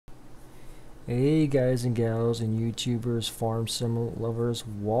Hey guys and gals and YouTubers, farm sim lovers,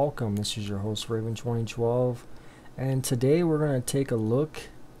 welcome. This is your host Raven 2012, and today we're going to take a look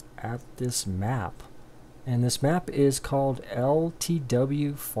at this map. And this map is called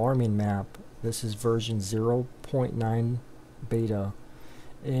LTW Farming Map. This is version 0.9 beta.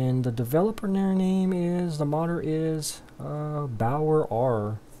 And the developer name is, the modder is Bauer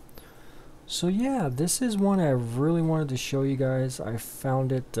R. So yeah, this is one I really wanted to show you guys. I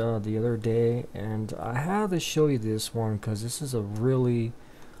found it the other day, and I had to show you this one because this is a really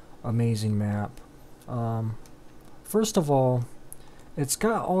amazing map. First of all, it's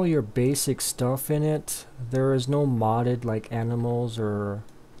got all your basic stuff in it. There is no modded like animals or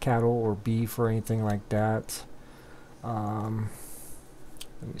cattle or beef or anything like that. Let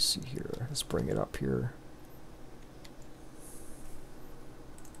me see here. Let's bring it up here.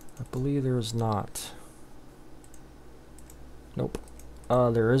 I believe there is not. Nope.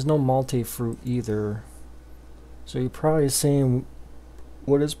 There is no multi-fruit either. So you're probably saying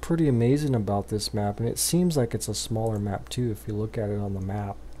what is pretty amazing about this map, and it seems like it's a smaller map too if you look at it on the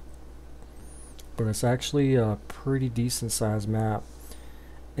map. But it's actually a pretty decent sized map.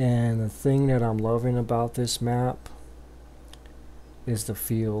 And the thing that I'm loving about this map is the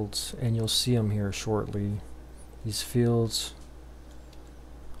fields, and you'll see them here shortly. These fields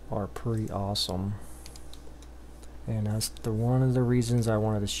are pretty awesome, and that's one of the reasons I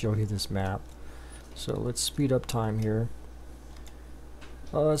wanted to show you this map. So let's speed up time here.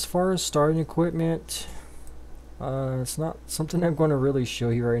 As far as starting equipment, it's not something I'm going to really show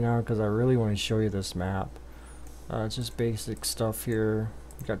you right now because I really want to show you this map. It's just basic stuff here.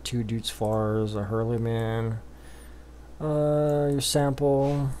 You got 2 Dutes Fars, a Hurleyman, your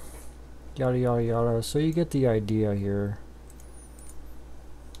sample, yada yada yada. So you get the idea here.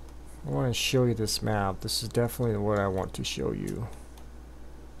 I want to show you this map. This is definitely what I want to show you.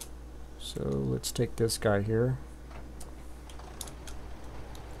 So let's take this guy here.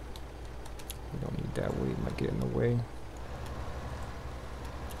 We don't need that weight, might get in the way.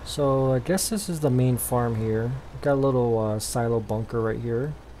 So I guess this is the main farm here. Got a little silo bunker right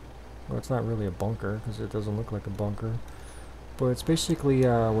here. Well, it's not really a bunker because it doesn't look like a bunker. But it's basically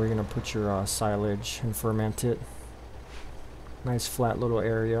where you're going to put your silage and ferment it. Nice flat little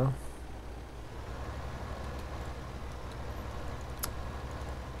area.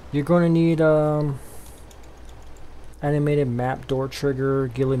 You're going to need animated map door trigger,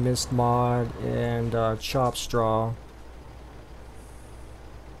 Gilly Mist mod, and chop straw.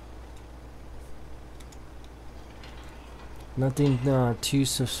 Nothing too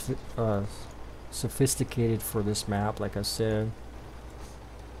sophisticated for this map, like I said.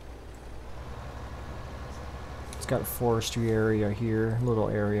 It's got a forestry area here, little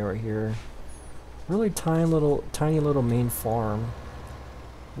area right here. Really tiny little main farm.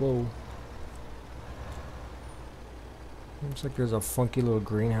 Whoa. Looks like there's a funky little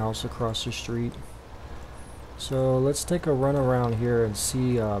greenhouse across the street. So let's take a run around here and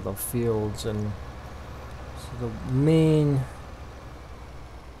see the fields. And so the main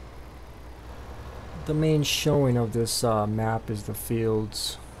showing of this map is the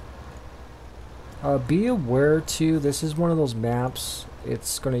fields. Be aware too, this is one of those maps, you're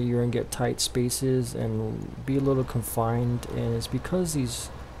gonna get tight spaces and be a little confined, and it's because these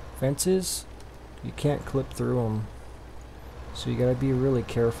fences, you can't clip through them, so you gotta be really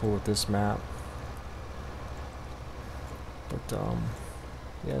careful with this map. But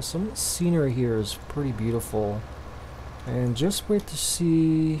yeah, some of the scenery here is pretty beautiful, and just wait to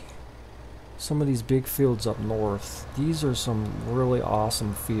see some of these big fields up north. These are some really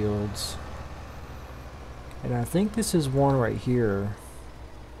awesome fields, and I think this is one right here,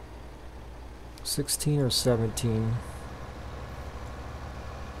 16 or 17.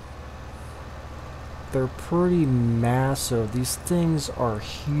 They're pretty massive. These things are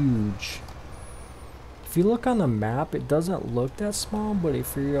huge. If you look on the map, it doesn't look that small, but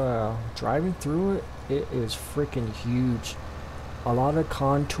if you're driving through it, it is freaking huge. A lot of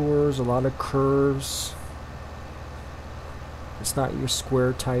contours, a lot of curves. It's not your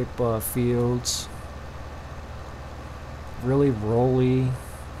square type fields. Really rolly.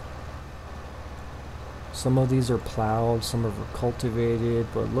 Some of these are plowed, some are cultivated,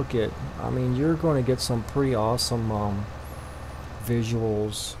 but look at, I mean, you're going to get some pretty awesome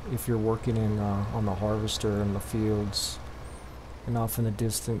visuals if you're working in on the harvester in the fields. And off in the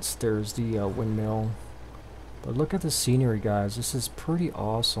distance there's the windmill. But look at the scenery, guys. This is pretty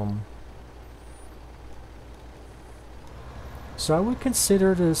awesome. So I would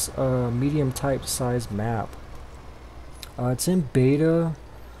consider this a medium type size map. It's in beta.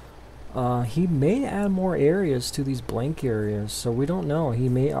 He may add more areas to these blank areas, so we don't know. He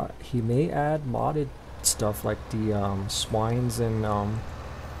may add modded stuff like the swines and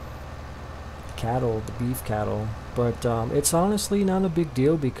cattle, the beef cattle. But it's honestly not a big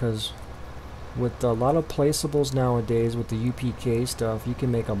deal because with a lot of placeables nowadays, with the UPK stuff, you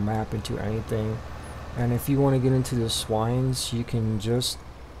can make a map into anything. And if you want to get into the swines, you can just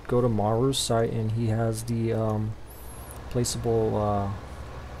go to Marhu's site, and he has the placeable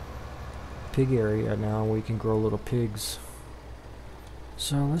pig area now where you can grow little pigs.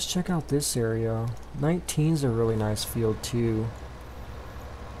 So let's check out this area. 19's a really nice field too.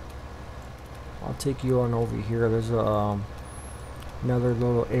 I'll take you on over here. There's a another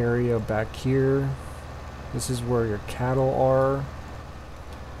little area back here. This is where your cattle are.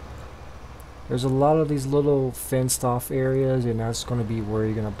 There's a lot of these little fenced off areas, and that's going to be where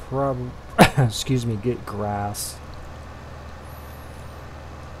you're going to probably excuse me, get grass.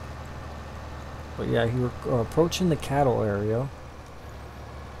 But yeah, you're approaching the cattle area.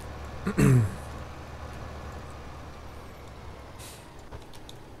 Let's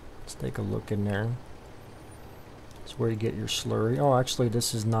take a look in there. It's where you get your slurry. Oh, actually,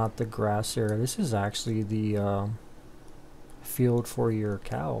 this is not the grass area. This is actually the field for your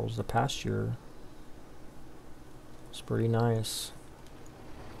cows, the pasture. It's pretty nice.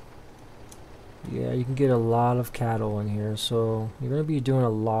 Yeah, you can get a lot of cattle in here, so you're going to be doing a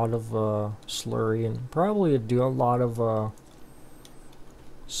lot of slurry, and probably do a lot of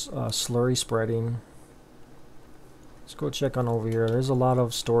slurry spreading. Let's go check on over here. There's a lot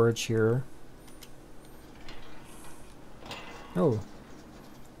of storage here. Oh,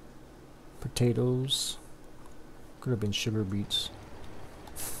 potatoes. Could have been sugar beets.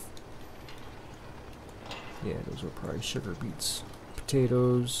 Yeah, those were probably sugar beets.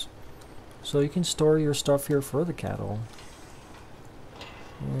 Potatoes. So you can store your stuff here for the cattle.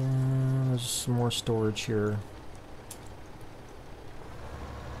 And there's some more storage here.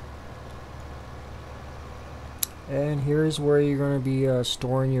 And here's where you're going to be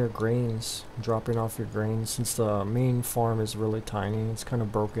storing your grains, dropping off your grains. Since the main farm is really tiny, it's kind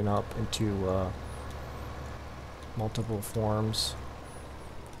of broken up into multiple farms.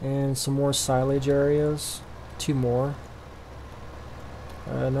 And some more silage areas, 2 more.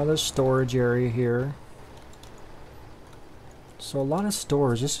 Another storage area here. So a lot of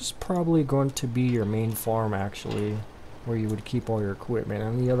storage. This is probably going to be your main farm actually, where you would keep all your equipment,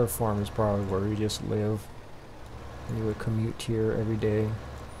 and the other farm is probably where you just live. And you would commute here every day.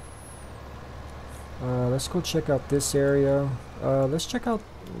 Let's go check out this area. Let's check out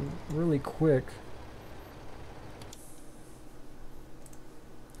really quick.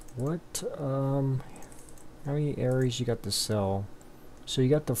 What, how many areas you got to sell? So you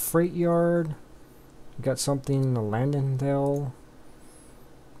got the freight yard, you got something in the Landendale,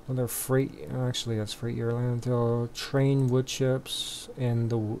 another freight, actually that's freight yard, Landendale, train wood chips, and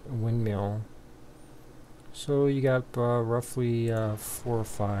the windmill. So you got roughly 4 or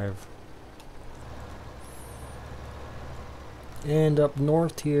 5. And up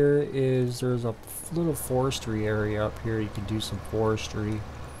north here there's a little forestry area up here. You can do some forestry.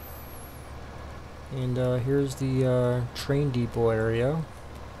 And here's the train depot area.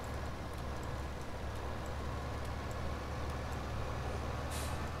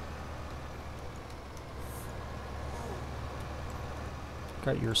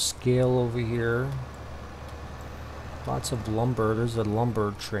 Got your scale over here. Lots of lumber. There's a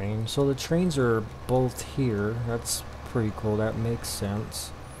lumber train. So the trains are both here. That's pretty cool. That makes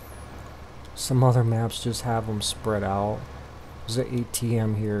sense. Some other maps just have them spread out. There's an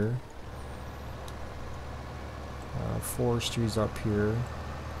ATM here. Forestry's up here.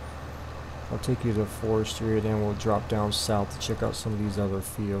 I'll take you to forestry, and then we'll drop down south to check out some of these other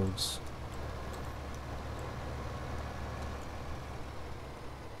fields.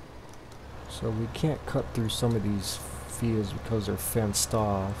 So we can't cut through some of these fields because they're fenced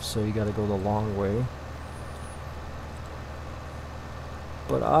off, so you gotta go the long way.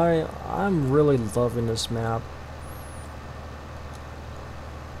 But I'm really loving this map.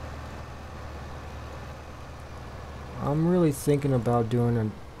 I'm really thinking about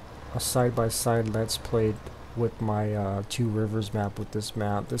doing a side-by-side let's play with my Two Rivers map with this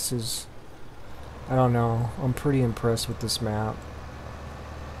map. This is, I don't know, I'm pretty impressed with this map.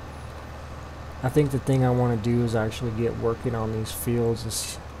 I think the thing I want to do is actually get working on these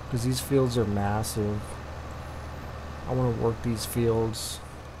fields, because these fields are massive. I want to work these fields.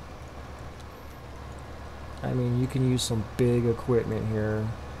 I mean, you can use some big equipment here.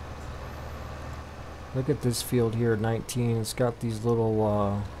 Look at this field here, 19. It's got these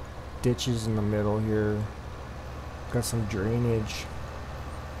little ditches in the middle here. Got some drainage.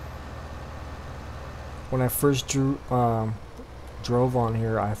 when I first drove on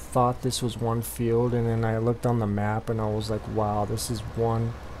here, I thought this was one field, and then I looked on the map and I was like, wow, this is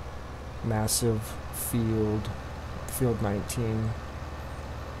one massive field. Field 19.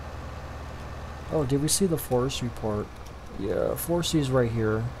 Oh, did we see the forestry part? Yeah, forestry is right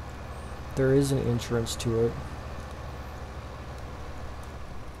here. There is an entrance to it.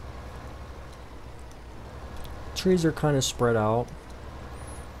 Trees are kind of spread out,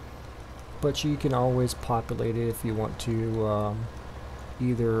 but you can always populate it if you want to,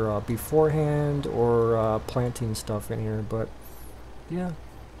 either beforehand or planting stuff in here. But yeah,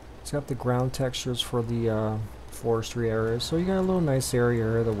 it's got the ground textures for the forestry area, so you got a little nice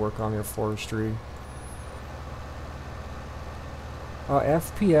area to work on your forestry.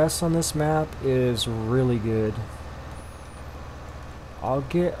 FPS on this map is really good. I'll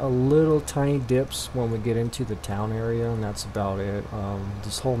get a little tiny dips when we get into the town area, and that's about it.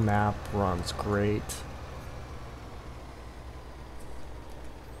 This whole map runs great.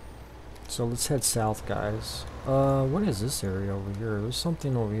 So let's head south, guys. What is this area over here? There's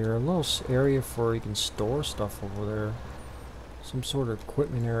something over here. A little area for you can store stuff over there. Some sort of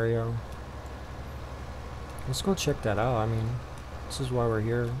equipment area. Let's go check that out. I mean, this is why we're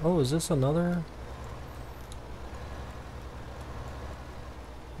here. Oh, is this another?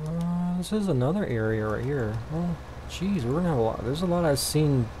 This is another area right here. Oh, jeez, we're gonna have a lot. There's a lot I'm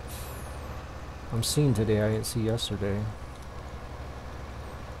seeing today I didn't see yesterday.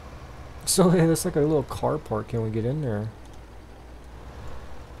 So yeah, there's like a little car park. Can we get in there?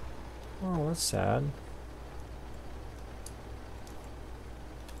 Oh, that's sad.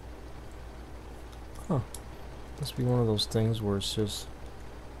 Huh. Must be one of those things where it's just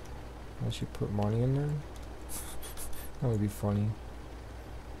unless you put money in there. That would be funny.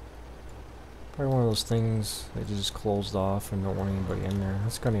 Probably one of those things that just closed off and don't want anybody in there.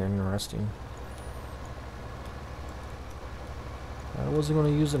 That's kind of interesting. I wasn't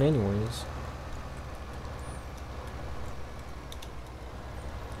going to use it anyways.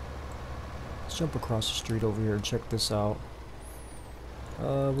 Let's jump across the street over here and check this out.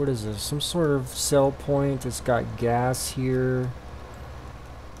 What is this? Some sort of sell point. It's got gas here.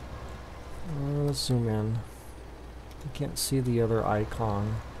 Let's zoom in. You can't see the other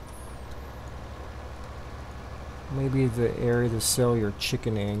icon. Maybe the area to sell your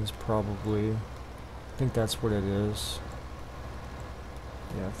chicken eggs, probably. I think that's what it is.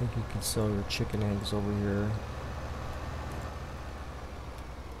 Yeah, I think you can sell your chicken eggs over here.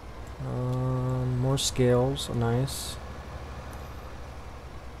 More scales, nice.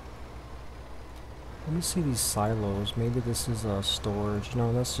 Let me see these silos. Maybe this is a storage.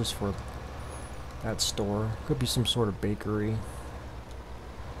 No, that's just for that store. Could be some sort of bakery.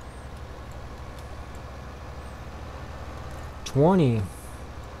 $20.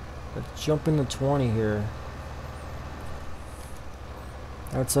 Let's jump into 20 here.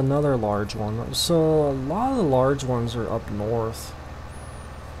 That's another large one. So a lot of the large ones are up north.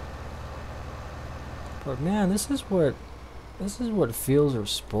 But man, this is what fields are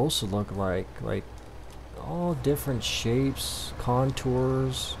supposed to look like. Like all different shapes,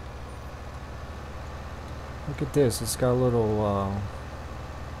 contours. Look at this. It's got a little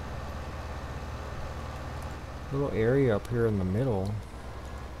area up here in the middle.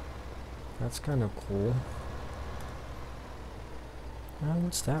 That's kind of cool.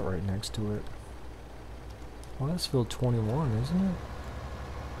 What's that right next to it? Well, that's field 21, isn't it?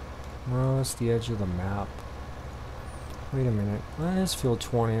 No, that's the edge of the map. Wait a minute. That is field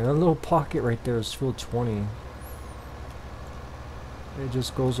 20. That little pocket right there is field 20. It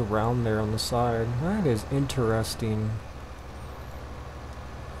just goes around there on the side. That is interesting.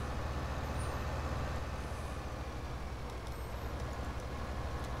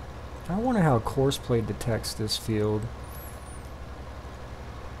 I wonder how Courseplay detects this field.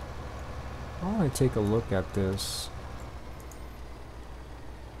 I want to take a look at this.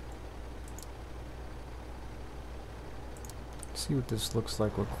 See what this looks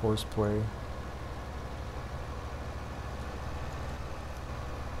like with Courseplay.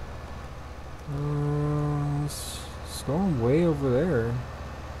 It's going way over there.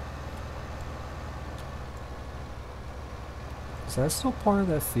 Is that still part of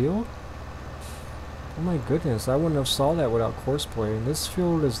that field? Oh my goodness, I wouldn't have saw that without Courseplay. This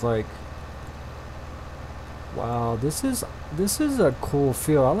field is like, wow, this is a cool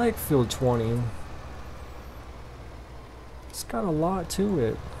field. I like field 20. It's got a lot to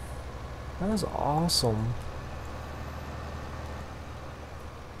it. That is awesome.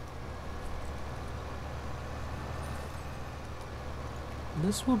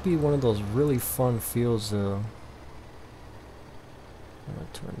 This will be one of those really fun fields though. I'm gonna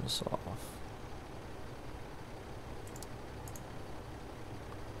turn this off.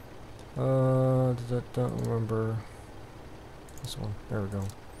 Don't remember this one. There we go.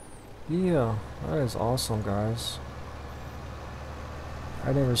 Yeah, that is awesome, guys.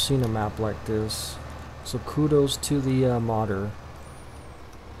 I've never seen a map like this. So kudos to the modder.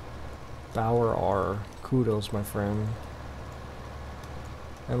 Bauer R. Kudos, my friend.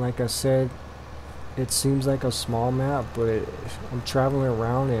 And like I said, it seems like a small map, but I'm traveling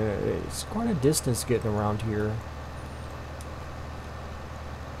around and it's quite a distance getting around here.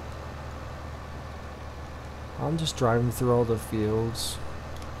 I'm just driving through all the fields.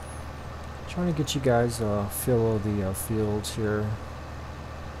 Trying to get you guys a feel of the fields here.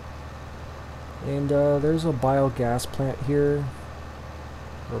 And there's a biogas plant here.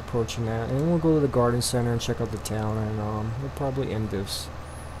 We're approaching that. And we'll go to the garden center and check out the town, and we'll probably end this.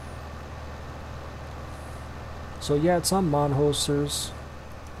 So yeah, it's on Modhosters.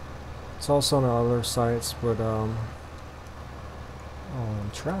 It's also on other sites, but oh,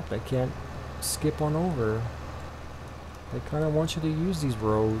 I'm trapped. I can't skip on over. They kind of want you to use these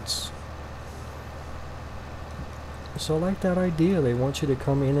roads. So I like that idea. They want you to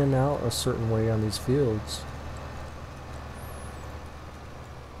come in and out a certain way on these fields.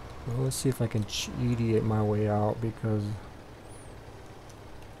 Well, let's see if I can cheat my way out, because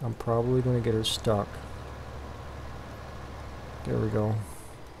I'm probably going to get her stuck. There we go.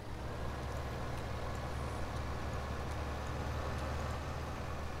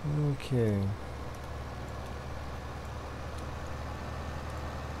 Okay.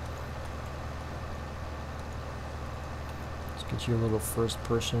 Let's get you a little first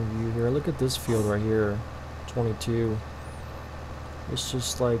person view here. Look at this field right here. 22. It's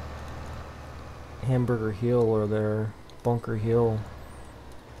just like Hamburger Hill or there. Bunker Hill.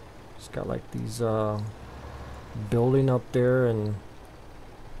 It's got like these building up there and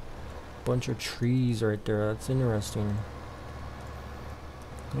a bunch of trees right there. That's interesting.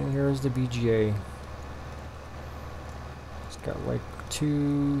 And here's the BGA. It's got like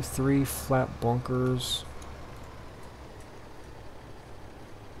 2, 3 flat bunkers.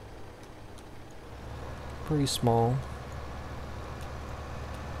 Pretty small.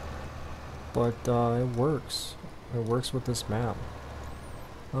 But it works. It works with this map.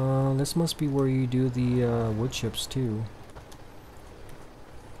 This must be where you do the wood chips too.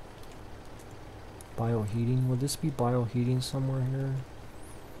 Bioheating. Would this be bioheating somewhere here?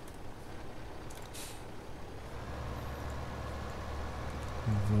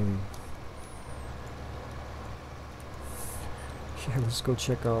 Maybe. Yeah, let's go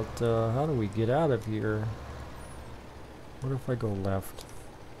check out, how do we get out of here? What if I go left?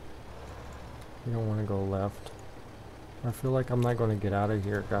 We don't want to go left. I feel like I'm not going to get out of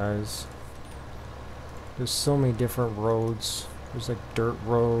here, guys. There's so many different roads. There's like dirt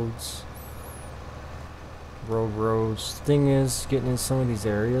roads. Roads. Thing is, getting in some of these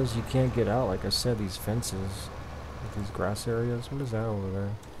areas, you can't get out. Like I said, these fences. These grass areas. What is that over there?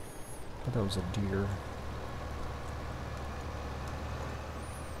 I thought that was a deer.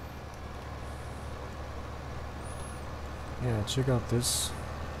 Yeah, check out this.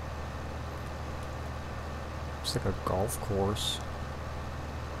 It's like a golf course.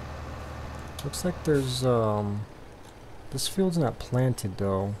 Looks like there's this field's not planted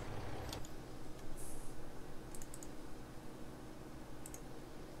though.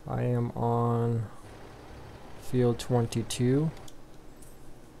 I am on field 22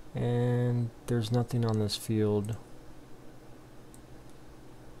 and there's nothing on this field.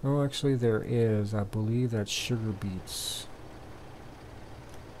 Oh, actually there is. I believe that's sugar beets.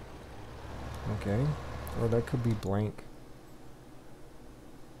 Okay. Or that could be blank.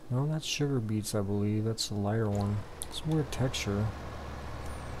 No, that's sugar beets, I believe. That's the lighter one. It's a weird texture.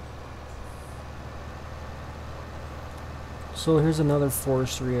 So here's another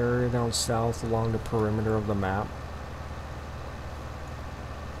forestry area down south along the perimeter of the map.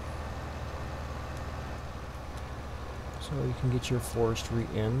 So you can get your forestry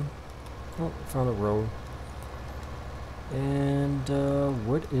in. Oh, found a road. And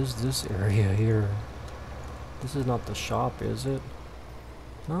what is this area here? This is not the shop, is it?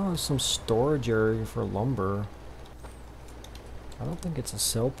 No, it's some storage area for lumber. I don't think it's a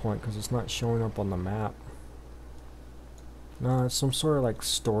sell point because it's not showing up on the map. No, it's some sort of like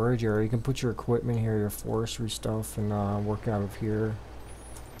storage area. You can put your equipment here, your forestry stuff, and work out of here.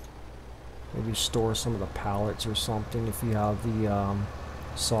 Maybe store some of the pallets or something if you have the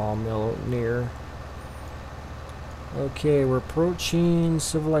sawmill near. Okay, we're approaching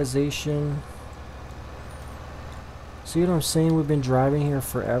civilization. See what I'm saying? We've been driving here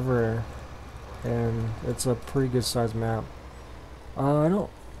forever, and it's a pretty good sized map. I don't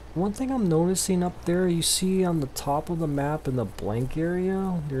one thing I'm noticing up there, you see on the top of the map in the blank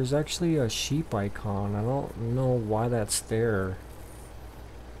area, there's actually a sheep icon. I don't know why that's there.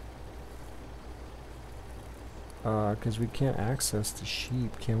 Because we can't access the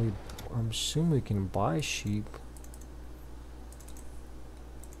sheep. Can we? I'm assuming we can buy sheep.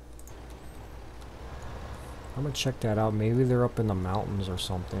 I'm gonna check that out. Maybe they're up in the mountains or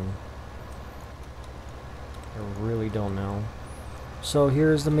something. I really don't know. So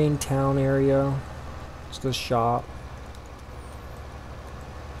here's the main town area. It's the shop.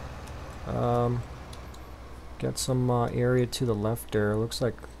 Got some area to the left there. Looks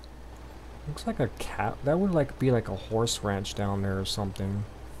like a cat. That would like be like a horse ranch down there or something.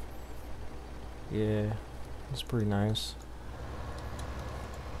 Yeah, that's pretty nice.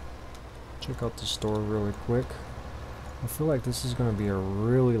 Check out the store really quick. I feel like this is gonna be a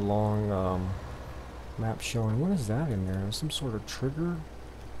really long map showing. What is that in there? Some sort of trigger?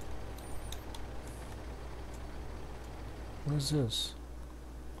 What is this?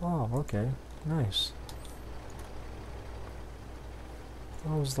 Oh, okay. Nice.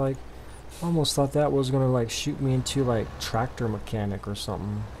 I was like, I almost thought that was gonna like shoot me into like tractor mechanic or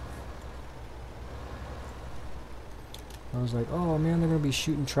something. I was like, oh man, they're gonna be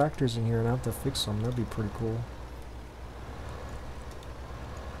shooting tractors in here and I have to fix them. That'd be pretty cool.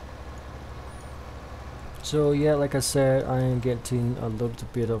 So yeah, like I said, I am getting a little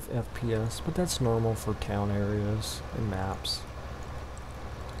bit of FPS, but that's normal for town areas and maps.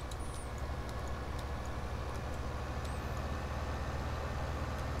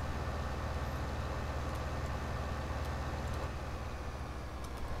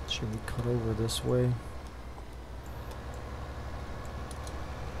 Should we cut over this way?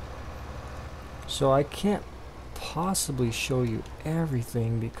 So I can't possibly show you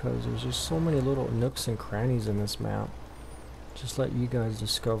everything because there's just so many little nooks and crannies in this map. Just let you guys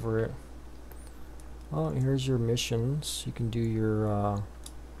discover it. Oh, here's your missions. You can do your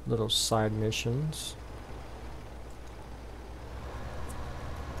little side missions.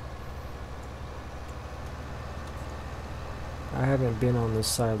 I haven't been on this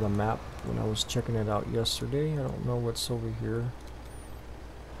side of the map when I was checking it out yesterday. I don't know what's over here.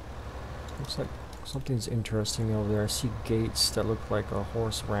 Looks like something's interesting over there. I see gates that look like a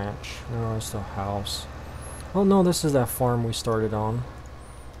horse ranch. No, it's a house. Oh no, this is that farm we started on.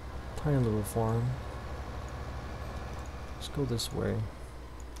 Tiny little farm. Let's go this way.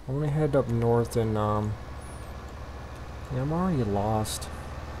 I'm gonna head up north and yeah, I'm already lost.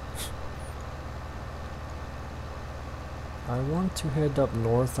 I want to head up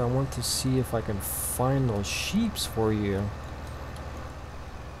north. I want to see if I can find those sheeps for you.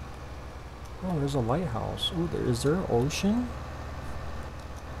 Oh, there's a lighthouse. Oh, is there an ocean?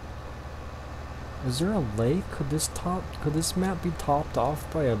 Is there a lake? Could this map be topped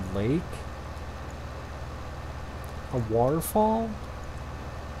off by a lake? A waterfall?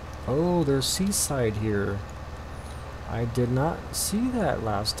 Oh, there's seaside here. I did not see that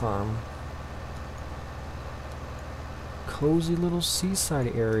last time. Cozy little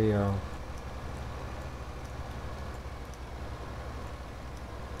seaside area.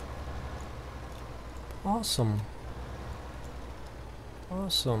 Awesome.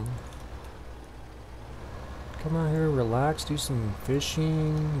 Awesome. Come out here, relax, do some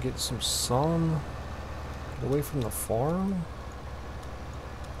fishing, get some sun, get away from the farm.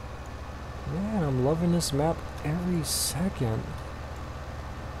 Man, I'm loving this map every second.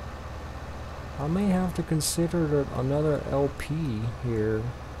 I may have to consider another LP here.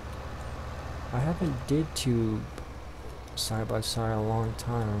 I haven't did two side by side a long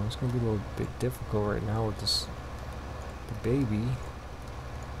time. It's gonna be a little bit difficult right now with this the baby.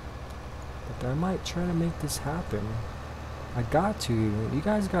 But I might try to make this happen. I got to. You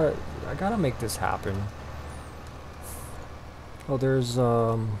guys gotta. I gotta make this happen. Oh, there's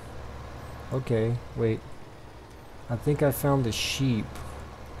okay, wait. I think I found the sheep.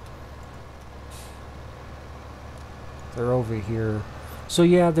 They're over here. So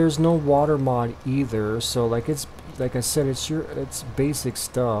yeah, there's no water mod either. So like it's like I said, it's basic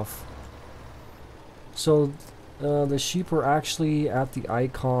stuff. So the sheep are actually at the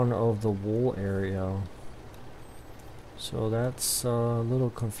icon of the wool area. So that's a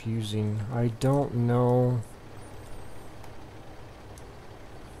little confusing. I don't know.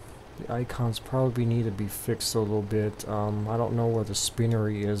 The icons probably need to be fixed a little bit. I don't know where the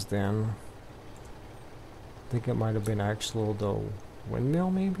spinnery is then. I think it might have been actual the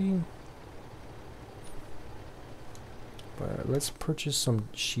windmill maybe. But let's purchase some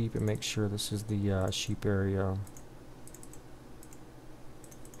sheep and make sure this is the sheep area.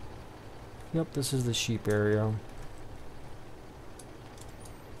 Yep, this is the sheep area.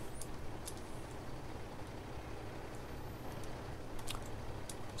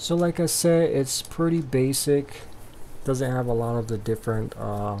 So like I said, it's pretty basic. Doesn't have a lot of the different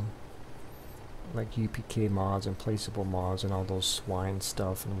like UPK mods and placeable mods and all those swine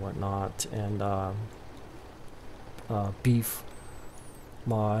stuff and whatnot, and beef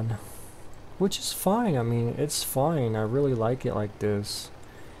mod, which is fine. I mean, it's fine. I really like it like this.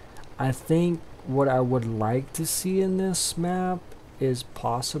 I think what I would like to see in this map is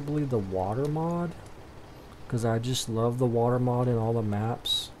possibly the water mod, because I just love the water mod in all the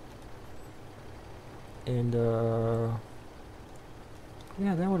maps. And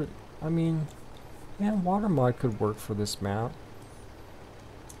yeah, that would, I mean, yeah, water mod could work for this map.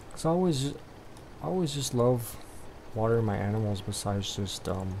 Cause I always just love watering my animals besides just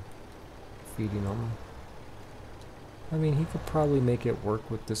feeding them. I mean, he could probably make it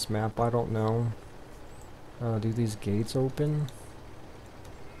work with this map. I don't know. Do these gates open?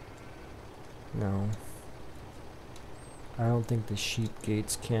 No. I don't think the sheep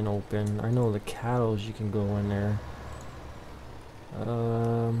gates can open. I know the cattle, you can go in there.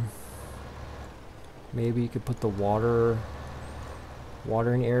 Maybe you could put the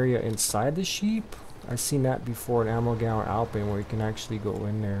watering area inside the sheep. I've seen that before in Amalgam or Alpine where you can actually go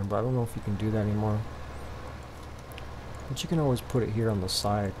in there, but I don't know if you can do that anymore. But you can always put it here on the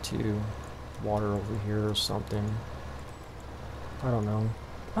side too. Water over here or something. I don't know.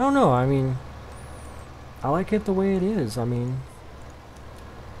 I mean, I like it the way it is. I mean,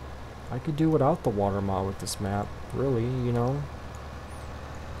 I could do without the water mod with this map, really, you know.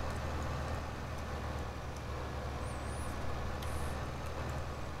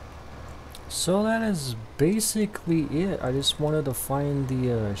 So that is basically it. I just wanted to find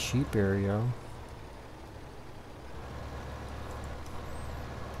the sheep area.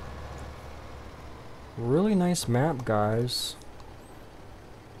 Really nice map, guys.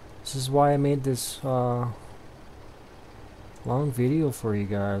 This is why I made this long video for you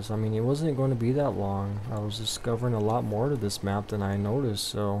guys. I mean, it wasn't going to be that long. I was discovering a lot more to this map than I noticed,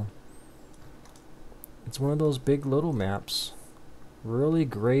 so it's one of those big little maps. Really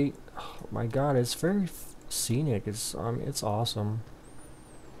great. Oh my god, it's very scenic. It's awesome.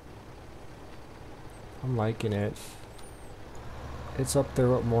 I'm liking it. It's up there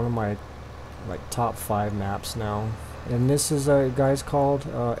with one of my like top 5 maps now. And this is guys called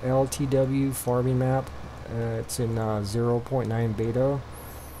LTW Farming Map. It's in 0.9 beta,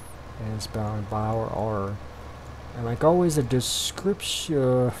 and it's bound by our. And like always, the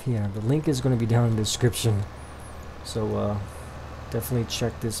description, yeah, the link is going to be down in the description. So definitely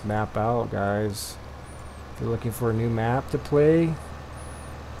check this map out, guys. If you're looking for a new map to play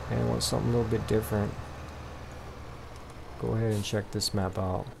and want something a little bit different, go ahead and check this map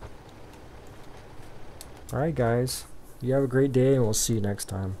out. Alright guys, you have a great day and we'll see you next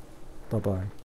time. Bye bye.